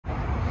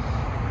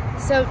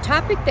So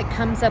topic that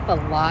comes up a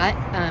lot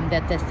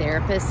that the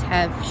therapists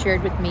have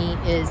shared with me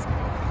is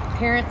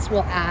parents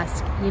will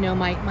ask,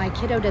 my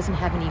kiddo doesn't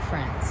have any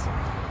friends.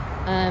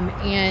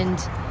 And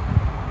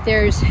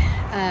there's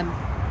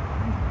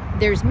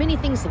many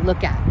things to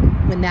look at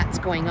when that's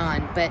going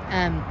on. But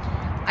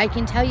I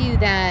can tell you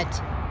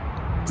that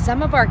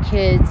some of our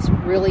kids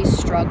really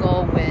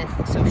struggle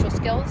with social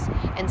skills,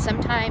 and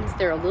sometimes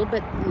they're a little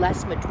bit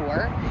less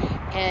mature,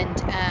 and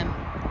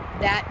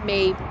that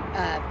may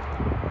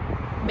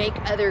make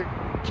other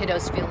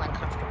kiddos feel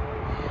uncomfortable.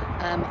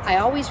 I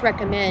always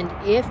recommend,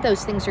 if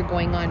those things are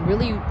going on,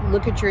 really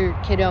look at your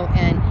kiddo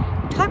and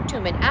talk to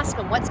him and ask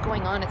him what's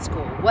going on at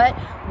school.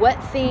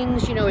 What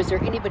things, is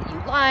there anybody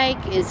you like?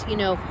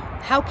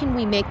 How can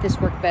we make this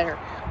work better?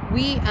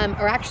 We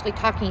are actually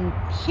talking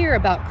here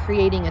about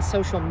creating a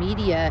social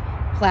media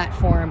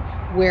platform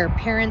where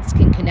parents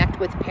can connect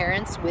with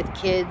parents with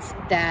kids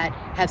that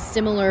have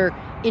similar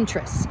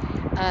interests,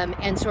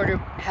 and sort of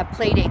have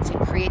play dates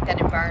and create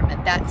that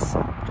environment. That's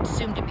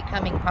soon to be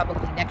coming,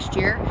 probably next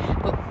year.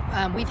 But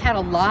we've had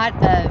a lot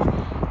of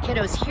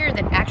kiddos here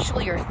that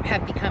actually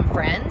have become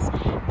friends,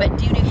 but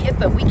due to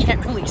HIPAA, we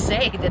can't really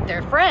say that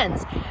they're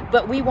friends.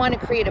 But we want to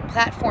create a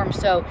platform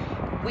so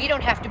we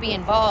don't have to be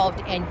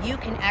involved, and you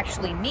can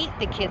actually meet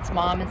the kid's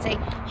mom and say,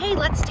 hey,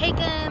 let's take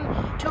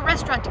them to a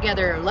restaurant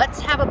together.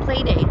 Let's have a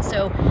play date.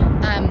 So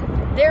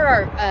there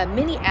are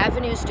many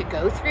avenues to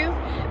go through.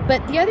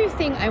 But the other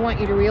thing I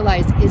want you to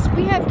realize is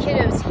we have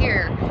kiddos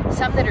here,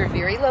 some that are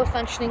very low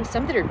functioning,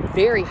 some that are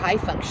very high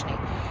functioning.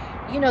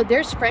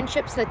 There's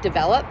friendships that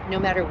develop no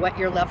matter what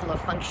your level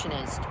of function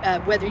is,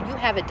 whether you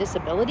have a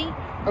disability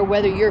or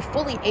whether you're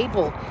fully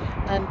able.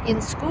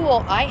 In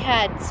school, I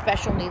had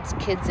special needs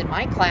kids in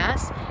my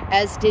class,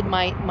 as did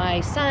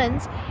my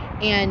sons,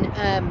 and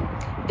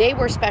they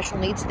were special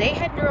needs. They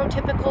had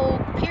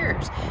neurotypical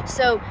peers.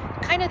 So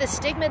kind of the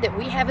stigma that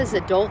we have as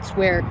adults,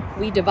 where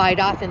we divide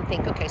off and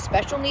think, okay,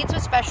 special needs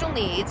with special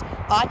needs,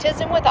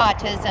 autism with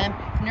autism,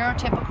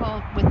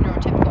 neurotypical with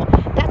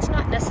neurotypical. That's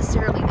not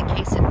necessarily the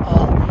case at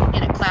all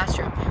in a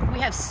classroom. We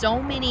have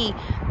so many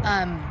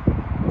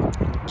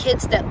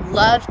kids that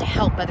love to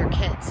help other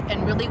kids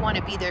and really want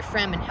to be their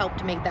friend and help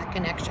to make that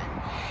connection.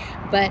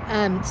 But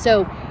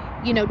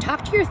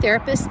talk to your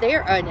therapist.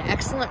 They're an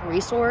excellent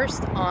resource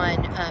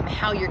on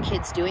how your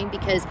kid's doing,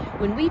 because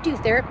when we do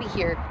therapy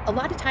here, a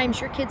lot of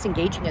times your kid's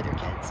engaging other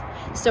kids.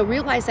 So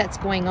realize that's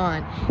going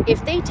on.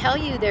 If they tell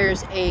you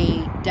there's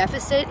a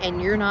deficit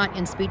and you're not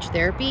in speech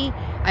therapy,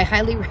 I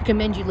highly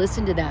recommend you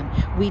listen to them.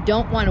 We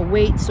don't want to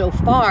wait so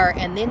far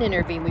and then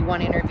intervene. We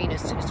want to intervene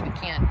as soon as we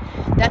can.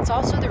 That's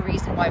also the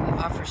reason why we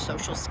offer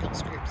social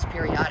skills groups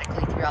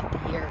periodically throughout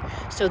the year,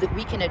 so that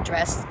we can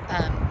address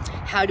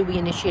how do we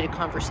initiate a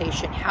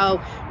conversation,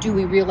 how do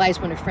we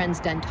realize when a friend's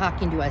done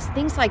talking to us,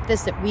 things like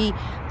this that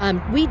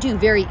we do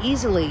very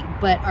easily,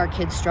 but our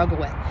kids struggle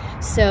with.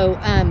 So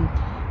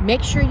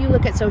make sure you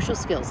look at social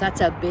skills. That's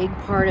a big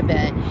part of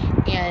it.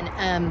 And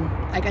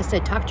like I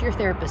said, talk to your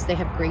therapist. They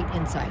have great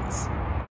insights.